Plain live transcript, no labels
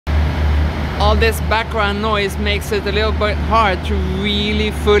all this background noise makes it a little bit hard to really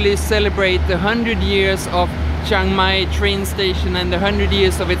fully celebrate the 100 years of Chiang Mai train station and the 100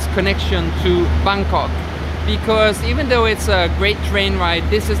 years of its connection to Bangkok. Because even though it's a great train ride,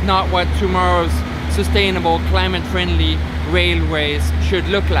 this is not what tomorrow's sustainable, climate-friendly railways should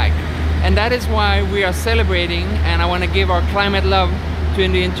look like. And that is why we are celebrating, and I want to give our climate love to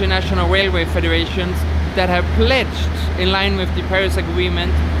the international railway federations that have pledged, in line with the Paris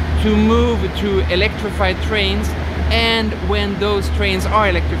Agreement, to move to electrified trains, and when those trains are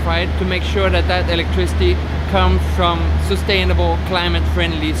electrified, to make sure that that electricity comes from sustainable,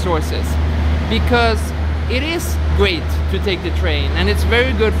 climate-friendly sources. Because it is great to take the train, and it's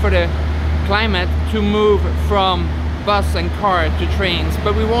very good for the climate to move from bus and car to trains,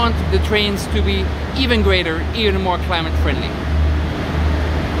 but we want the trains to be even greater, even more climate friendly.